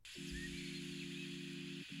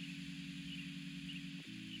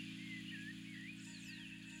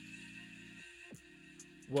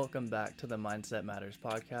Welcome back to the Mindset Matters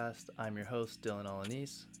podcast. I'm your host, Dylan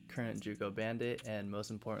Alanis, current JUCO bandit, and most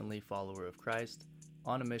importantly, follower of Christ,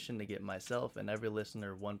 on a mission to get myself and every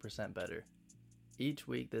listener 1% better. Each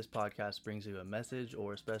week, this podcast brings you a message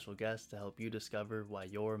or a special guest to help you discover why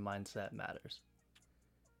your mindset matters.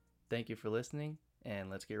 Thank you for listening, and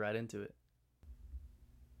let's get right into it.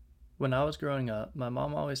 When I was growing up, my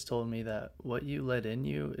mom always told me that what you let in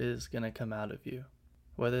you is going to come out of you,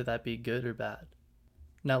 whether that be good or bad.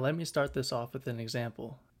 Now let me start this off with an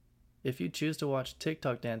example. If you choose to watch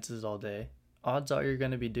TikTok dances all day, odds are you're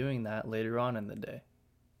going to be doing that later on in the day.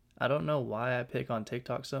 I don't know why I pick on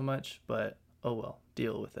TikTok so much, but oh well,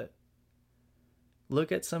 deal with it.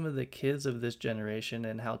 Look at some of the kids of this generation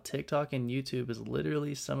and how TikTok and YouTube is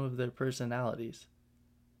literally some of their personalities.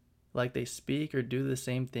 Like they speak or do the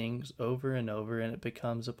same things over and over and it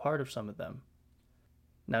becomes a part of some of them.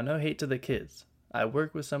 Now no hate to the kids. I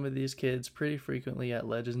work with some of these kids pretty frequently at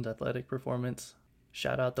Legends Athletic Performance.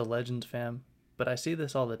 Shout out the Legends fam, but I see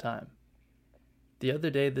this all the time. The other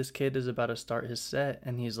day, this kid is about to start his set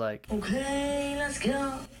and he's like, "Okay, let's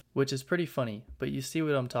go." Which is pretty funny, but you see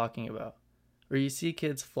what I'm talking about. Or you see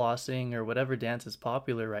kids flossing or whatever dance is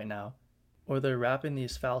popular right now. Or they're rapping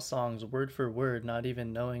these foul songs word for word, not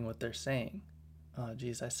even knowing what they're saying. Oh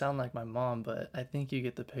geez, I sound like my mom, but I think you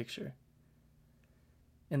get the picture.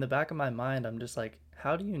 In the back of my mind, I'm just like,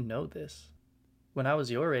 how do you know this? When I was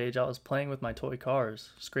your age, I was playing with my toy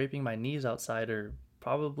cars, scraping my knees outside, or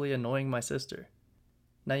probably annoying my sister.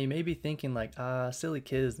 Now you may be thinking like, silly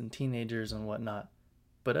kids and teenagers and whatnot,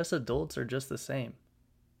 but us adults are just the same.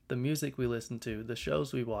 The music we listen to, the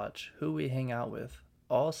shows we watch, who we hang out with,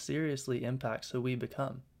 all seriously impacts who we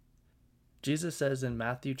become. Jesus says in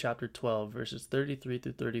Matthew chapter 12, verses 33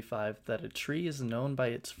 through 35, that a tree is known by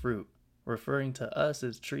its fruit, referring to us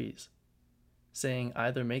as trees, saying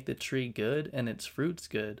either make the tree good and its fruits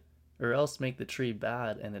good, or else make the tree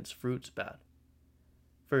bad and its fruits bad.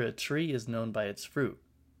 For a tree is known by its fruit.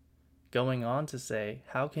 Going on to say,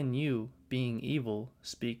 how can you, being evil,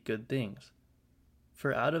 speak good things?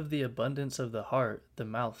 For out of the abundance of the heart the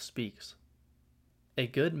mouth speaks. A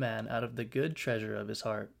good man out of the good treasure of his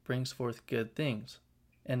heart brings forth good things,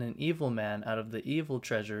 and an evil man out of the evil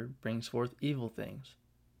treasure brings forth evil things.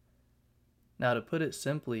 Now to put it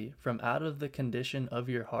simply, from out of the condition of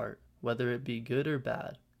your heart, whether it be good or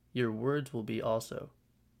bad, your words will be also.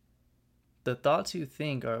 The thoughts you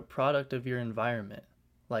think are a product of your environment,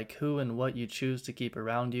 like who and what you choose to keep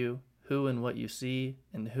around you, who and what you see,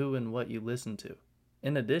 and who and what you listen to.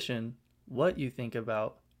 In addition, what you think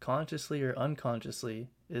about, consciously or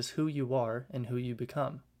unconsciously, is who you are and who you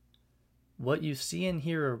become. What you see and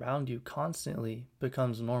hear around you constantly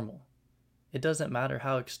becomes normal. It doesn't matter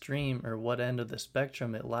how extreme or what end of the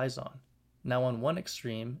spectrum it lies on. Now on one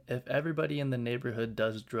extreme, if everybody in the neighborhood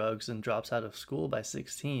does drugs and drops out of school by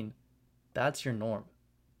 16, that's your norm.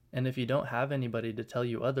 And if you don't have anybody to tell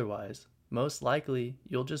you otherwise, most likely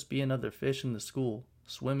you'll just be another fish in the school,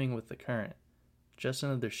 swimming with the current, just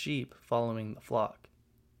another sheep following the flock.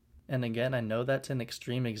 And again, I know that's an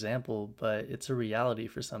extreme example, but it's a reality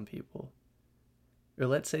for some people. Or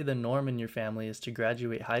let's say the norm in your family is to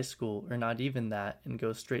graduate high school or not even that and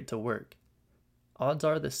go straight to work. Odds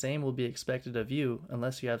are the same will be expected of you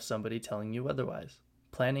unless you have somebody telling you otherwise,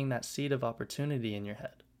 planting that seed of opportunity in your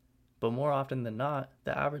head. But more often than not,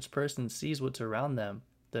 the average person sees what's around them,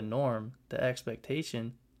 the norm, the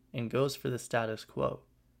expectation, and goes for the status quo,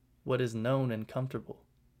 what is known and comfortable.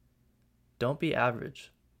 Don't be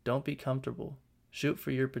average. Don't be comfortable. Shoot for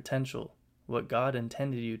your potential, what God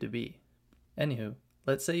intended you to be. Anywho,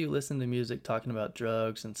 let's say you listen to music talking about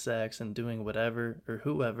drugs and sex and doing whatever or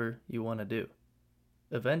whoever you want to do.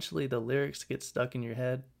 Eventually the lyrics get stuck in your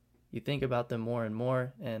head, you think about them more and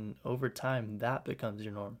more, and over time that becomes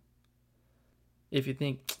your norm. If you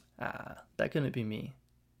think, that couldn't be me,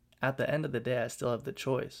 at the end of the day I still have the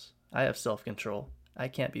choice. I have self-control. I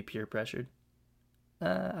can't be peer pressured.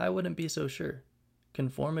 I wouldn't be so sure.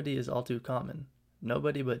 Conformity is all too common.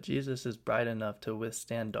 Nobody but Jesus is bright enough to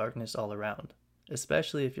withstand darkness all around,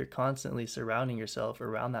 especially if you're constantly surrounding yourself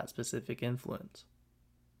around that specific influence.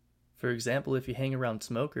 For example, if you hang around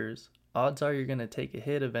smokers, odds are you're going to take a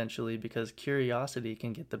hit eventually because curiosity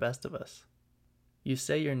can get the best of us. You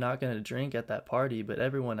say you're not going to drink at that party, but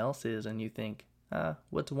everyone else is, and you think,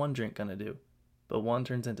 what's one drink going to do? But one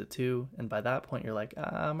turns into two, and by that point you're like,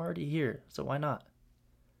 I'm already here, so why not?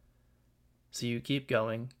 So you keep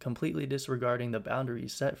going, completely disregarding the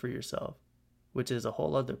boundaries set for yourself, which is a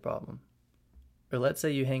whole other problem. Or let's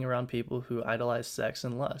say you hang around people who idolize sex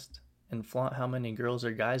and lust, and flaunt how many girls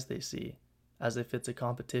or guys they see, as if it's a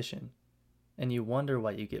competition, and you wonder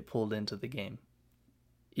why you get pulled into the game.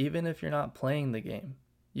 Even if you're not playing the game,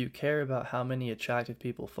 you care about how many attractive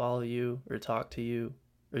people follow you or talk to you,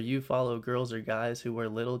 or you follow girls or guys who wear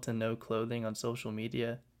little to no clothing on social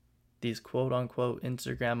media. These quote-unquote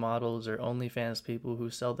Instagram models or OnlyFans people who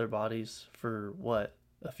sell their bodies for, what,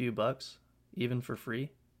 a few bucks? Even for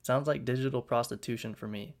free? Sounds like digital prostitution for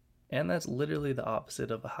me. And that's literally the opposite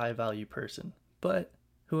of a high-value person. But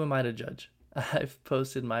who am I to judge? I've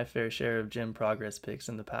posted my fair share of gym progress pics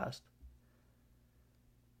in the past.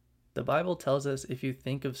 The Bible tells us if you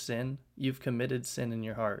think of sin, you've committed sin in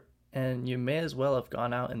your heart, and you may as well have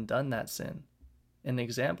gone out and done that sin. An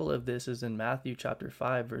example of this is in Matthew chapter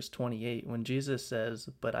 5, verse 28, when Jesus says,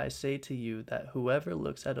 "But I say to you that whoever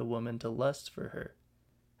looks at a woman to lust for her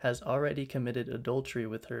has already committed adultery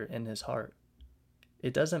with her in his heart."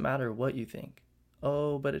 It doesn't matter what you think.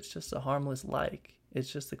 Oh, but it's just a harmless like.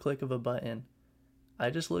 It's just the click of a button.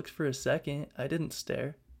 I just looked for a second. I didn't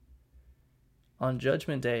stare. On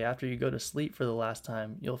Judgment Day, after you go to sleep for the last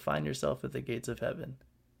time, you'll find yourself at the gates of heaven.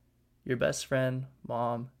 Your best friend,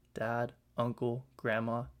 mom, dad, uncle,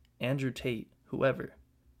 grandma, Andrew Tate, whoever,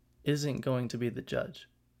 isn't going to be the judge.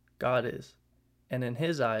 God is. And in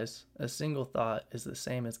his eyes, a single thought is the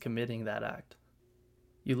same as committing that act.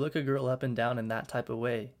 You look a girl up and down in that type of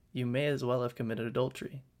way, you may as well have committed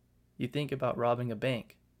adultery. You think about robbing a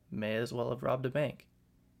bank, may as well have robbed a bank.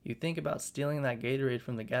 You think about stealing that Gatorade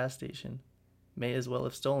from the gas station, may as well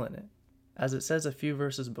have stolen it. As it says a few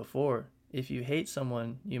verses before, if you hate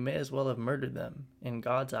someone, you may as well have murdered them. In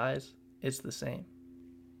God's eyes, it's the same.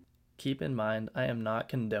 Keep in mind, I am not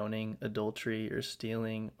condoning adultery or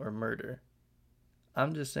stealing or murder.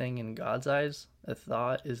 I'm just saying in God's eyes, a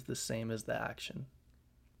thought is the same as the action.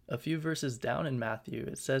 A few verses down in Matthew,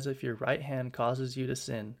 it says if your right hand causes you to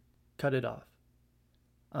sin, cut it off.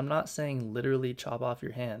 I'm not saying literally chop off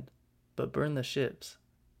your hand, but burn the ships.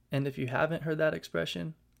 And if you haven't heard that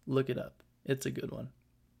expression, look it up. It's a good one.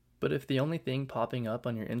 But if the only thing popping up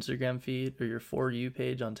on your Instagram feed or your For You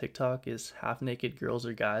page on TikTok is half-naked girls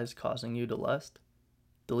or guys causing you to lust,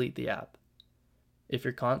 delete the app. If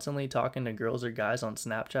you're constantly talking to girls or guys on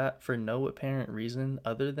Snapchat for no apparent reason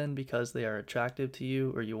other than because they are attractive to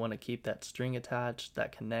you or you want to keep that string attached,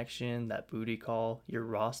 that connection, that booty call, your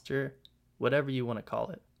roster, whatever you want to call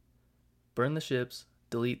it, burn the ships,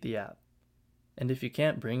 delete the app. And if you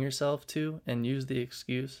can't bring yourself to and use the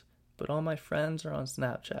excuse, but all my friends are on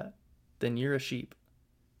Snapchat, then you're a sheep.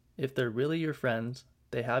 If they're really your friends,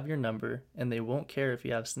 they have your number and they won't care if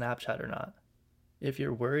you have Snapchat or not. If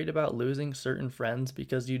you're worried about losing certain friends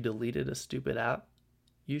because you deleted a stupid app,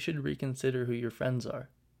 you should reconsider who your friends are.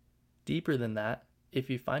 Deeper than that, if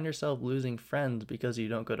you find yourself losing friends because you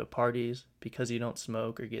don't go to parties, because you don't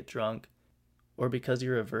smoke or get drunk, or because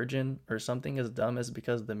you're a virgin, or something as dumb as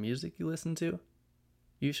because of the music you listen to,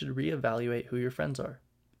 you should reevaluate who your friends are.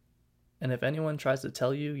 And if anyone tries to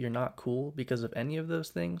tell you you're not cool because of any of those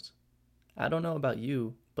things, I don't know about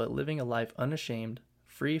you, but living a life unashamed,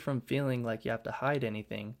 free from feeling like you have to hide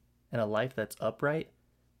anything, and a life that's upright,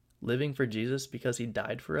 living for Jesus because he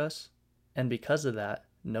died for us, and because of that,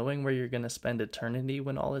 knowing where you're going to spend eternity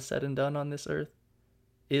when all is said and done on this earth,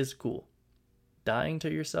 is cool. Dying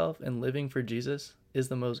to yourself and living for Jesus is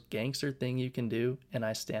the most gangster thing you can do, and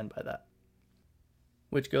I stand by that.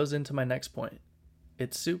 Which goes into my next point.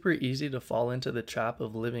 It's super easy to fall into the trap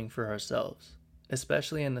of living for ourselves,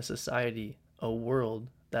 especially in a society, a world,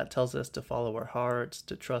 that tells us to follow our hearts,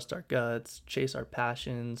 to trust our guts, chase our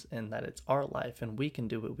passions, and that it's our life and we can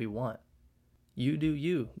do what we want. You do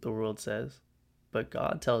you, the world says. But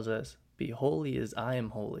God tells us, be holy as I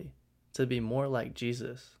am holy, to be more like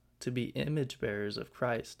Jesus, to be image bearers of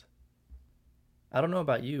Christ. I don't know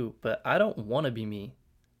about you, but I don't want to be me.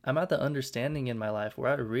 I'm at the understanding in my life where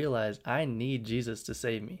I realize I need Jesus to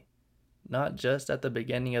save me. Not just at the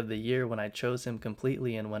beginning of the year when I chose him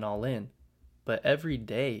completely and went all in, but every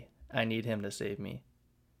day I need him to save me.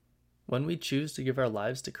 When we choose to give our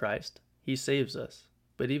lives to Christ, he saves us.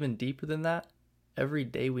 But even deeper than that, every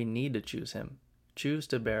day we need to choose him. Choose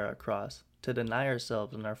to bear our cross, to deny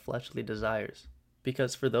ourselves and our fleshly desires.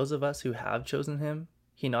 Because for those of us who have chosen him,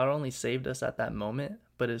 he not only saved us at that moment,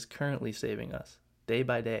 but is currently saving us, day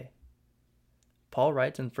by day. Paul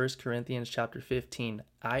writes in 1 Corinthians chapter 15,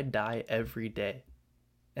 I die every day.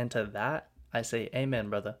 And to that, I say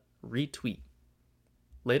amen, brother. Retweet.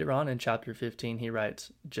 Later on in chapter 15, he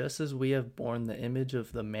writes, just as we have borne the image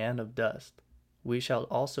of the man of dust, we shall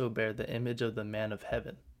also bear the image of the man of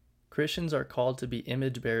heaven. Christians are called to be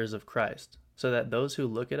image bearers of Christ, so that those who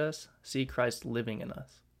look at us see Christ living in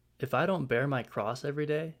us. If I don't bear my cross every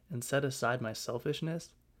day and set aside my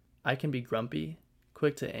selfishness, I can be grumpy,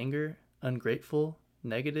 quick to anger, ungrateful,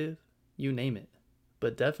 negative, you name it.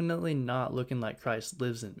 but definitely not looking like Christ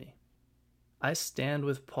lives in me. I stand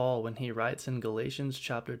with Paul when he writes in Galatians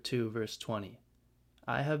chapter 2 verse 20,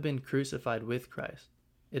 I have been crucified with Christ.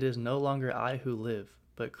 It is no longer I who live,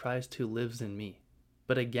 but Christ who lives in me.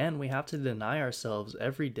 But again, we have to deny ourselves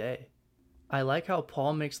every day. I like how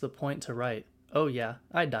Paul makes the point to write, oh yeah,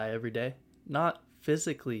 I die every day. Not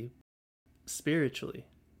physically, spiritually.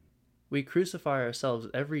 We crucify ourselves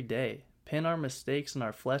every day, pin our mistakes and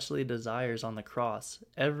our fleshly desires on the cross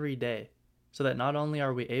every day, so that not only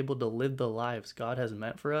are we able to live the lives God has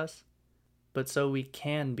meant for us, but so we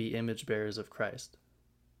can be image bearers of Christ.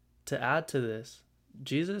 To add to this,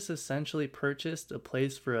 Jesus essentially purchased a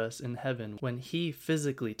place for us in heaven when he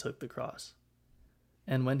physically took the cross.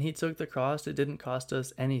 And when he took the cross, it didn't cost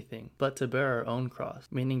us anything but to bear our own cross,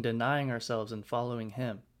 meaning denying ourselves and following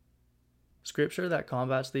him. Scripture that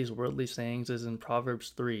combats these worldly sayings is in Proverbs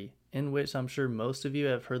 3, in which I'm sure most of you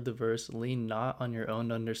have heard the verse, lean not on your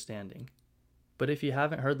own understanding. But if you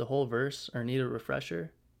haven't heard the whole verse or need a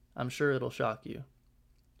refresher, I'm sure it'll shock you.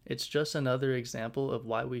 It's just another example of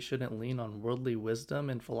why we shouldn't lean on worldly wisdom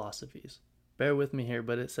and philosophies. Bear with me here,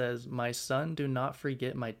 but it says, my son, do not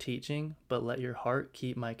forget my teaching, but let your heart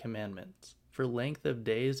keep my commandments. For length of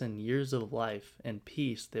days and years of life and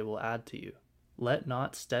peace they will add to you. Let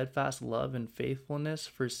not steadfast love and faithfulness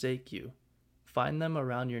forsake you. Find them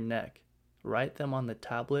around your neck. Write them on the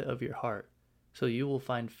tablet of your heart, so you will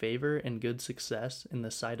find favor and good success in the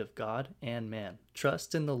sight of God and man.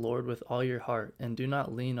 Trust in the Lord with all your heart, and do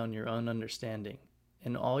not lean on your own understanding.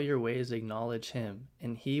 In all your ways acknowledge him,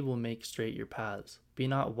 and he will make straight your paths. Be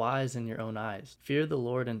not wise in your own eyes. Fear the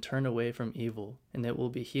Lord and turn away from evil, and it will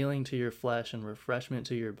be healing to your flesh and refreshment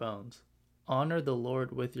to your bones. Honor the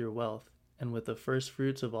Lord with your wealth, and with the first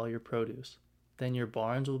fruits of all your produce. Then your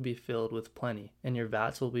barns will be filled with plenty, and your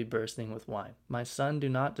vats will be bursting with wine. My son, do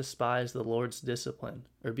not despise the Lord's discipline,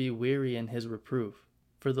 or be weary in his reproof.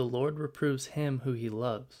 For the Lord reproves him who he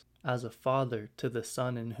loves, as a father to the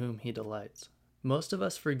son in whom he delights. Most of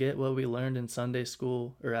us forget what we learned in Sunday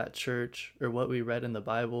school, or at church, or what we read in the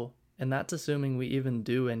Bible, and that's assuming we even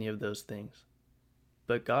do any of those things.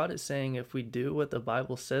 But God is saying if we do what the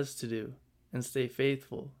Bible says to do, and stay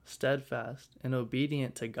faithful, steadfast, and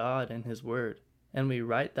obedient to God and his word, and we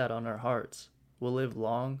write that on our hearts, we'll live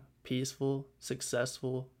long, peaceful,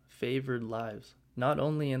 successful, favored lives, not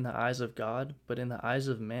only in the eyes of God, but in the eyes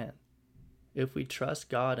of man. If we trust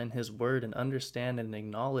God and his word and understand and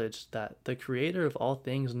acknowledge that the creator of all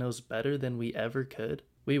things knows better than we ever could,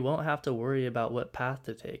 we won't have to worry about what path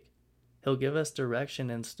to take. He'll give us direction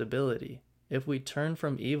and stability. If we turn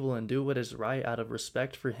from evil and do what is right out of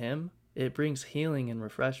respect for him, it brings healing and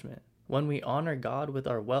refreshment. When we honor God with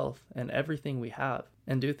our wealth and everything we have,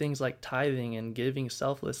 and do things like tithing and giving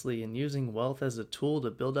selflessly and using wealth as a tool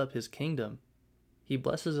to build up his kingdom, he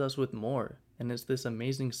blesses us with more, and it's this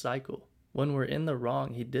amazing cycle. When we're in the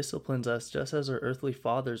wrong, he disciplines us just as our earthly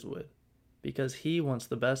fathers would, because he wants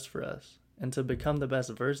the best for us, and to become the best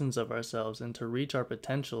versions of ourselves and to reach our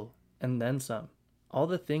potential, and then some. All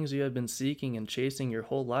the things you have been seeking and chasing your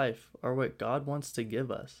whole life are what God wants to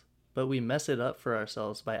give us. But we mess it up for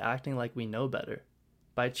ourselves by acting like we know better,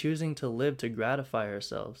 by choosing to live to gratify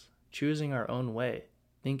ourselves, choosing our own way,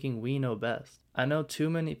 thinking we know best. I know too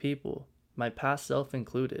many people, my past self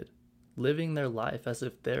included, living their life as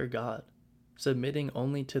if they're God, submitting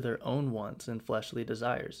only to their own wants and fleshly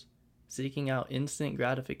desires, seeking out instant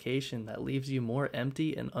gratification that leaves you more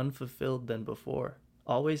empty and unfulfilled than before,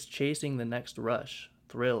 always chasing the next rush,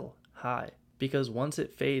 thrill, high. Because once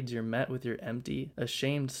it fades, you're met with your empty,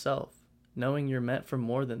 ashamed self, knowing you're meant for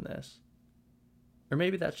more than this. Or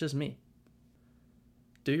maybe that's just me.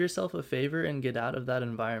 Do yourself a favor and get out of that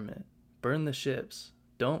environment. Burn the ships.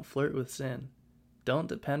 Don't flirt with sin. Don't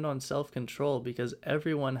depend on self-control because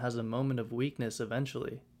everyone has a moment of weakness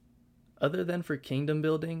eventually. Other than for kingdom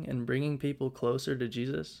building and bringing people closer to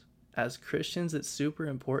Jesus, as Christians, it's super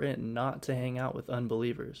important not to hang out with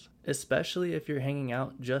unbelievers, especially if you're hanging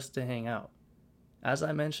out just to hang out. As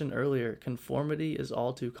I mentioned earlier, conformity is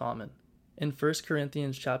all too common. In 1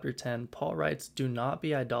 Corinthians chapter 10, Paul writes, do not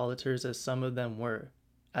be idolaters as some of them were.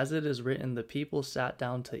 As it is written, the people sat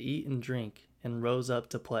down to eat and drink and rose up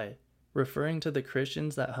to play, referring to the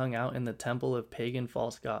Christians that hung out in the temple of pagan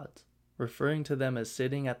false gods, referring to them as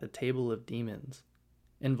sitting at the table of demons,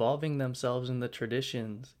 involving themselves in the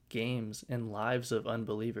traditions, games, and lives of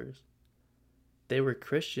unbelievers. They were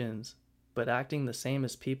Christians, but acting the same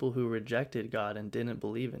as people who rejected God and didn't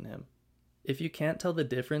believe in him. If you can't tell the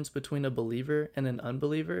difference between a believer and an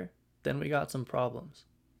unbeliever, then we got some problems,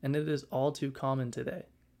 and it is all too common today.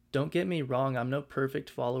 Don't get me wrong, I'm no perfect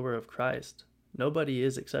follower of Christ. Nobody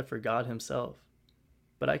is except for God himself.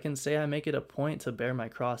 but I can say I make it a point to bear my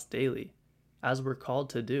cross daily, as we're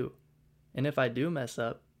called to do. And if I do mess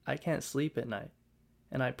up, I can't sleep at night.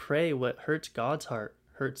 And I pray what hurts God's heart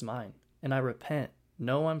hurts mine. And I repent,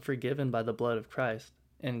 know I'm forgiven by the blood of Christ,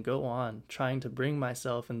 and go on trying to bring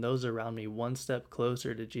myself and those around me one step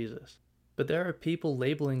closer to Jesus. But there are people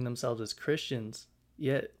labeling themselves as Christians,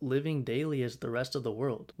 yet living daily as the rest of the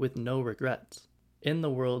world, with no regrets, in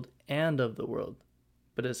the world and of the world.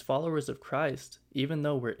 But as followers of Christ, even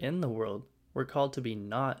though we're in the world, we're called to be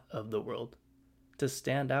not of the world, to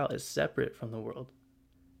stand out as separate from the world.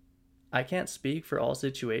 I can't speak for all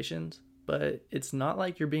situations, but it's not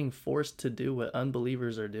like you're being forced to do what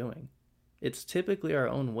unbelievers are doing. It's typically our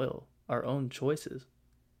own will, our own choices.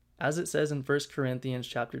 As it says in 1 Corinthians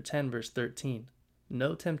chapter 10, verse 13,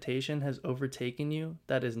 no temptation has overtaken you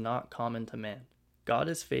that is not common to man. God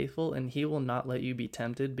is faithful and he will not let you be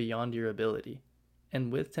tempted beyond your ability.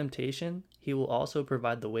 And with temptation, he will also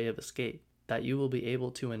provide the way of escape, that you will be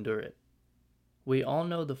able to endure it. We all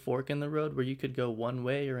know the fork in the road where you could go one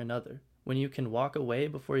way or another, when you can walk away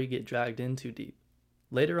before you get dragged in too deep.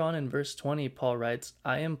 Later on in verse 20, Paul writes,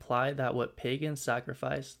 I imply that what pagans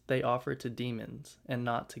sacrifice, they offer to demons, and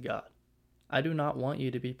not to God. I do not want you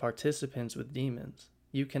to be participants with demons.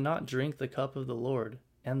 You cannot drink the cup of the Lord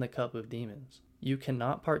and the cup of demons. You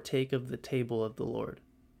cannot partake of the table of the Lord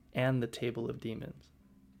and the table of demons.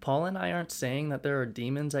 Paul and I aren't saying that there are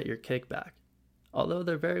demons at your kickback, although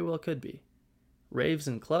there very well could be. Raves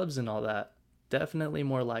and clubs and all that, definitely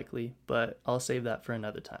more likely, but I'll save that for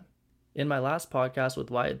another time. In my last podcast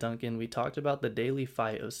with Wyatt Duncan, we talked about the daily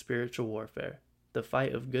fight of spiritual warfare, the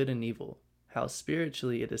fight of good and evil, how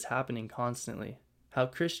spiritually it is happening constantly, how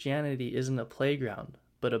Christianity isn't a playground,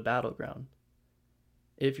 but a battleground.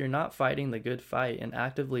 If you're not fighting the good fight and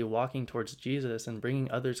actively walking towards Jesus and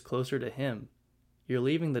bringing others closer to him, you're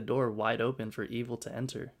leaving the door wide open for evil to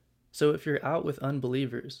enter. So if you're out with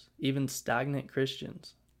unbelievers, even stagnant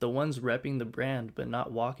Christians, the ones repping the brand but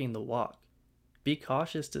not walking the walk, be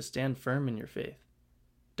cautious to stand firm in your faith.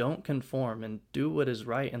 Don't conform and do what is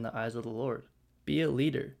right in the eyes of the Lord. Be a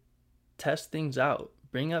leader. Test things out.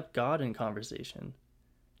 Bring up God in conversation.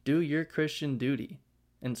 Do your Christian duty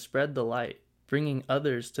and spread the light, bringing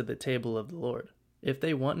others to the table of the Lord. If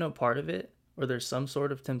they want no part of it, or there's some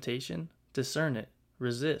sort of temptation, discern it,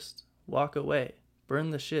 resist, walk away,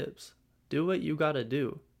 burn the ships, do what you gotta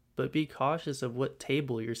do, but be cautious of what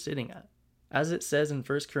table you're sitting at. As it says in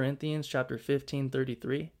 1 Corinthians chapter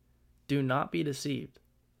 15:33, do not be deceived.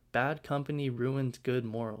 Bad company ruins good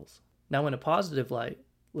morals. Now in a positive light,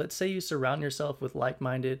 let's say you surround yourself with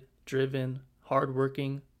like-minded, driven,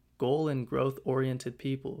 hardworking, goal and growth-oriented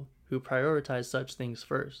people who prioritize such things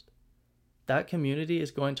first. That community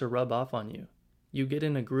is going to rub off on you. You get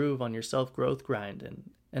in a groove on your self-growth grind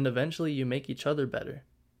and eventually you make each other better.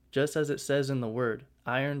 Just as it says in the word,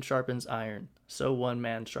 iron sharpens iron, so one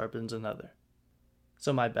man sharpens another.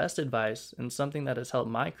 So my best advice, and something that has helped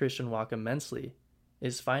my Christian walk immensely,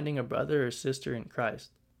 is finding a brother or sister in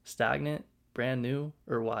Christ, stagnant, brand new,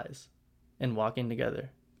 or wise, and walking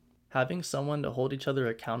together. Having someone to hold each other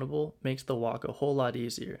accountable makes the walk a whole lot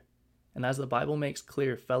easier. And as the Bible makes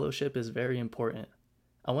clear, fellowship is very important.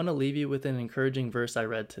 I want to leave you with an encouraging verse I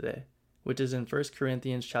read today, which is in 1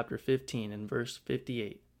 Corinthians chapter 15 and verse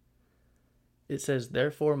 58. It says,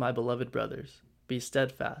 Therefore, my beloved brothers, be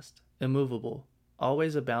steadfast, immovable,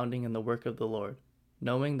 always abounding in the work of the Lord,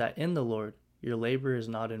 knowing that in the Lord your labor is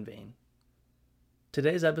not in vain.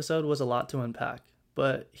 Today's episode was a lot to unpack,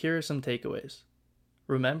 but here are some takeaways.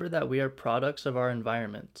 Remember that we are products of our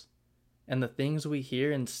environment, and the things we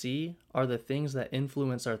hear and see are the things that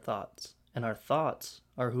influence our thoughts, and our thoughts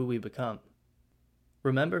are who we become.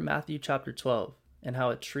 Remember Matthew chapter 12, and how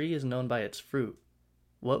a tree is known by its fruit.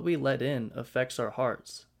 What we let in affects our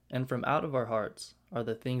hearts, and from out of our hearts are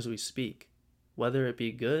the things we speak, whether it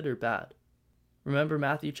be good or bad. Remember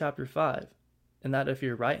Matthew chapter 5, and that if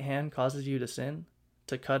your right hand causes you to sin,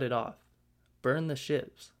 to cut it off. Burn the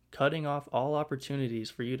ships, cutting off all opportunities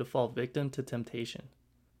for you to fall victim to temptation.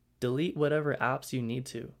 Delete whatever apps you need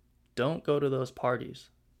to. Don't go to those parties.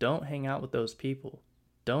 Don't hang out with those people.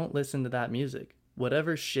 Don't listen to that music,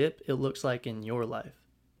 whatever ship it looks like in your life.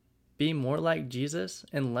 Be more like Jesus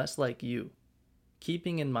and less like you,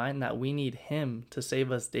 keeping in mind that we need Him to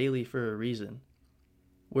save us daily for a reason.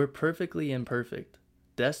 We're perfectly imperfect,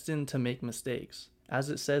 destined to make mistakes, as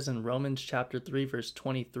it says in Romans chapter 3 verse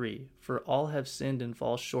 23, for all have sinned and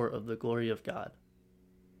fall short of the glory of God.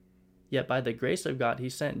 Yet by the grace of God He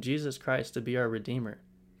sent Jesus Christ to be our Redeemer,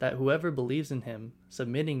 that whoever believes in Him,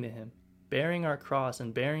 submitting to Him, bearing our cross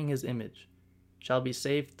and bearing His image, shall be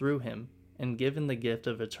saved through Him and given the gift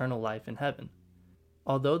of eternal life in heaven.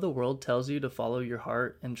 Although the world tells you to follow your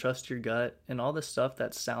heart and trust your gut and all the stuff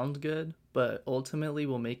that sounds good, but ultimately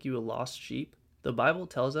will make you a lost sheep, the Bible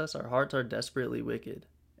tells us our hearts are desperately wicked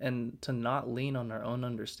and to not lean on our own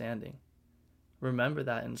understanding. Remember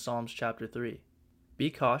that in Psalms chapter 3. Be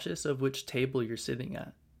cautious of which table you're sitting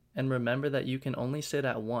at, and remember that you can only sit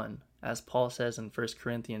at one, as Paul says in 1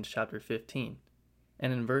 Corinthians chapter 15.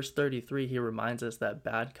 And in verse 33, he reminds us that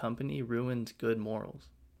bad company ruins good morals.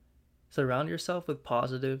 Surround yourself with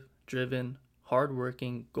positive, driven,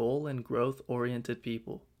 hardworking, goal and growth-oriented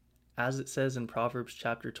people, as it says in Proverbs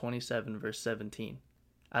chapter 27, verse 17.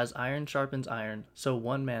 As iron sharpens iron, so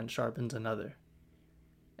one man sharpens another.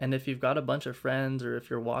 And if you've got a bunch of friends or if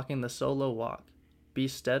you're walking the solo walk, be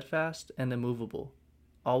steadfast and immovable,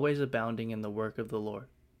 always abounding in the work of the Lord,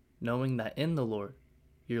 knowing that in the Lord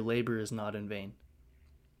your labor is not in vain.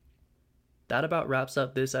 That about wraps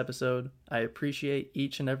up this episode. I appreciate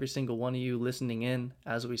each and every single one of you listening in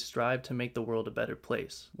as we strive to make the world a better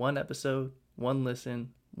place. One episode, one listen,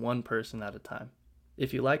 one person at a time.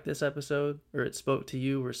 If you liked this episode, or it spoke to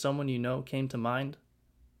you or someone you know came to mind,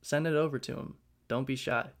 send it over to them. Don't be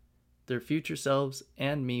shy. Their future selves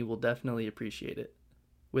and me will definitely appreciate it.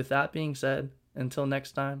 With that being said, until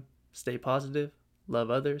next time, stay positive,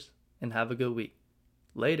 love others, and have a good week.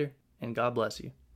 Later, and God bless you.